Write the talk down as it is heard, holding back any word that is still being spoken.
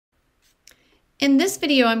In this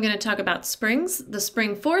video, I'm going to talk about springs, the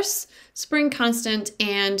spring force, spring constant,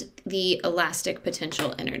 and the elastic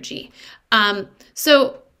potential energy.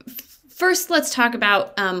 First, let's talk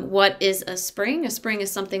about what is a spring. A spring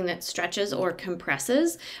is something that stretches or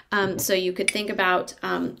compresses. So you could think about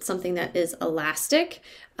something that is elastic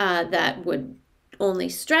that would only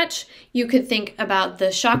stretch. You could think about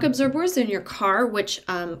the shock absorbers in your car, which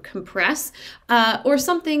compress, or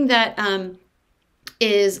something that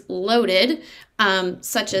is loaded,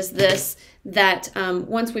 such as this, that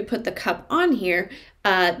once we put the cup on here,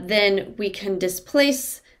 then we can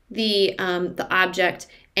displace the object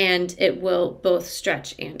and it will both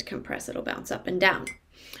stretch and compress. It'll bounce up and down.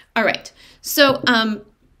 All right, so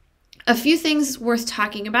a few things worth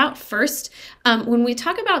talking about. First, when we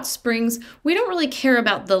talk about springs, we don't really care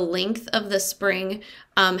about the length of the spring,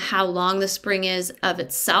 how long the spring is of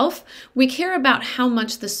itself. We care about how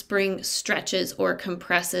much the spring stretches or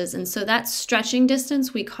compresses, and so that stretching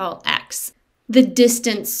distance we call x, the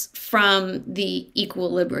distance from the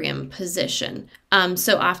equilibrium position.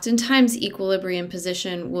 So oftentimes equilibrium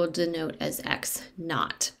position will denote as x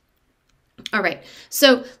naught. All right,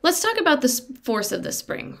 so let's talk about the force of the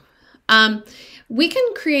spring. We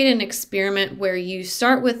can create an experiment where you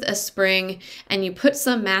start with a spring and you put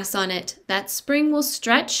some mass on it. That spring will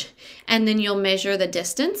stretch and then you'll measure the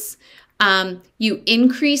distance. You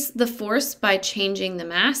increase the force by changing the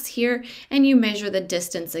mass here and you measure the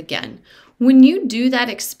distance again. When you do that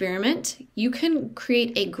experiment, you can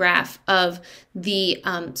create a graph of the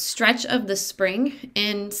stretch of the spring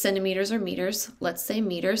in centimeters or meters, let's say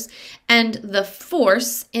meters, and the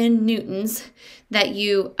force in newtons that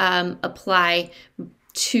you apply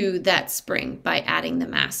to that spring by adding the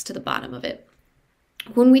mass to the bottom of it.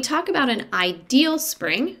 When we talk about an ideal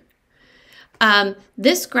spring,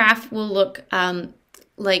 this graph will look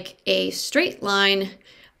like a straight line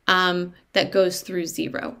that goes through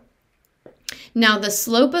 0. Now, the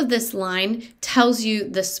slope of this line tells you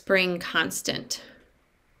the spring constant.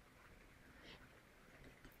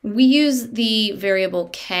 We use the variable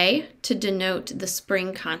k to denote the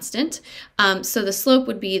spring constant. So the slope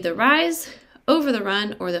would be the rise over the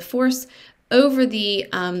run, or the force over the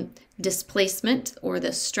displacement or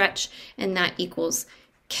the stretch, and that equals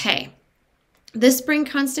k. This spring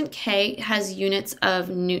constant k has units of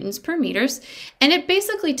newtons per meters, and it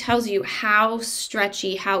basically tells you how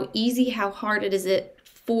stretchy, how easy, how hard it is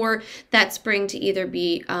for that spring to either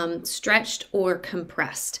be stretched or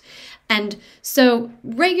compressed. And so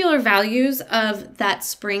regular values of that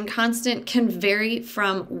spring constant can vary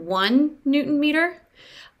from 1 Newton meter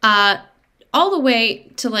all the way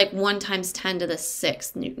to like 1 times 10 to the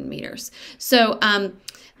 6th Newton meters. So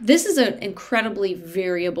this is an incredibly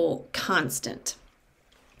variable constant.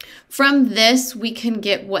 From this, we can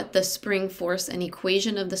get what the spring force, an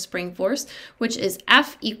equation of the spring force, which is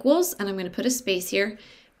F equals, and I'm going to put a space here,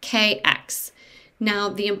 Kx. Now,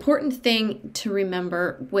 the important thing to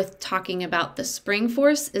remember with talking about the spring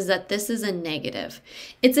force is that this is a negative.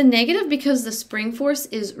 It's a negative because the spring force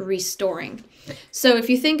is restoring. So if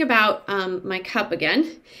you think about my cup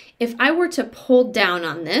again, if I were to pull down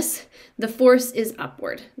on this, the force is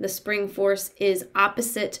upward. The spring force is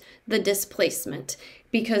opposite the displacement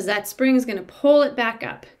because that spring is going to pull it back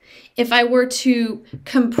up. If I were to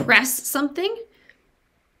compress something,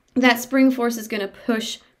 that spring force is going to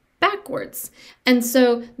push backwards. And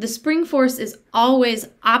so the spring force is always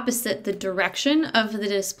opposite the direction of the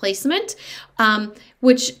displacement,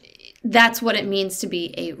 which that's what it means to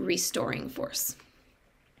be a restoring force.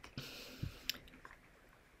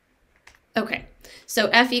 Okay, so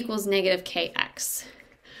F equals negative Kx.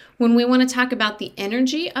 When we want to talk about the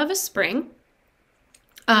energy of a spring,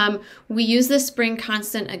 we use the spring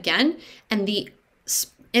constant again, and the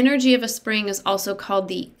energy of a spring is also called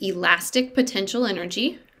the elastic potential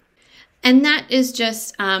energy. And that is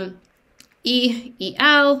just EL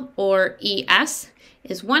or ES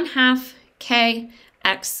is 1/2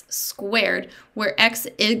 Kx squared, where x,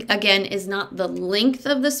 again, is not the length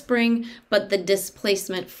of the spring, but the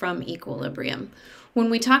displacement from equilibrium.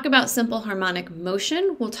 When we talk about simple harmonic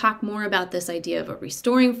motion, we'll talk more about this idea of a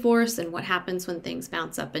restoring force and what happens when things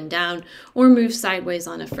bounce up and down or move sideways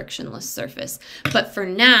on a frictionless surface. But for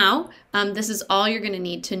now, this is all you're going to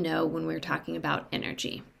need to know when we're talking about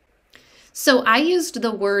energy. So I used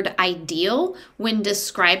the word ideal when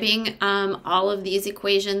describing all of these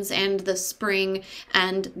equations and the spring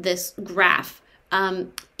and this graph.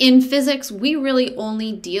 In physics, we really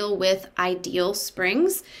only deal with ideal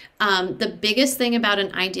springs. The biggest thing about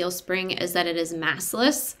an ideal spring is that it is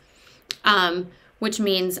massless, which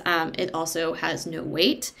means it also has no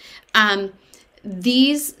weight.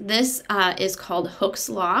 This is called Hooke's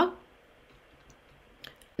law.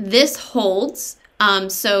 this holds.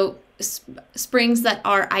 So springs that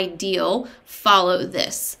are ideal follow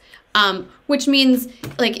this, which means,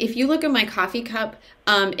 like, if you look at my coffee cup,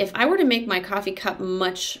 if I were to make my coffee cup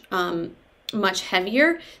much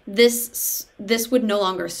heavier, this would no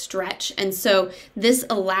longer stretch. And so this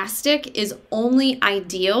elastic is only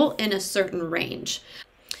ideal in a certain range.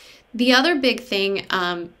 The other big thing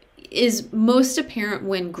is most apparent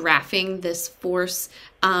when graphing this force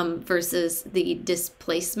versus the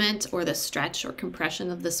displacement or the stretch or compression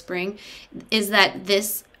of the spring, is that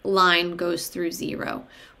this line goes through 0,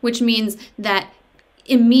 which means that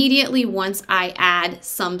immediately once I add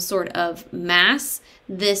some sort of mass,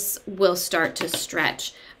 this will start to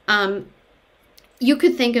stretch. You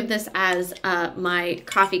could think of this as my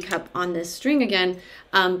coffee cup on this string again,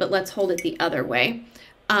 but let's hold it the other way.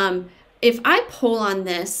 If I pull on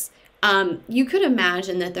this, you could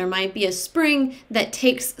imagine that there might be a spring that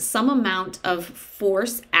takes some amount of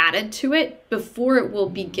force added to it before it will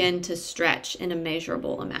begin to stretch in a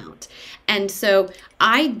measurable amount. And so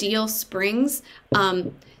ideal springs,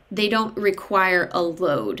 they don't require a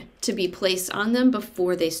load to be placed on them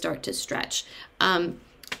before they start to stretch.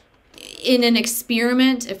 In an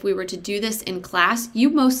experiment, if we were to do this in class, you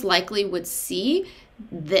most likely would see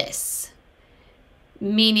this,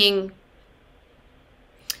 meaning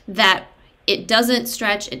that it doesn't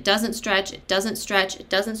stretch, it doesn't stretch, it doesn't stretch, it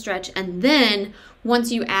doesn't stretch, and then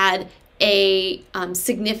once you add a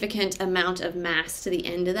significant amount of mass to the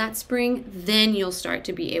end of that spring, then you'll start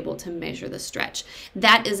to be able to measure the stretch.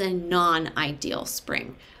 That is a non-ideal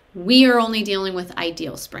spring. We are only dealing with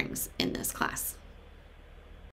ideal springs in this class.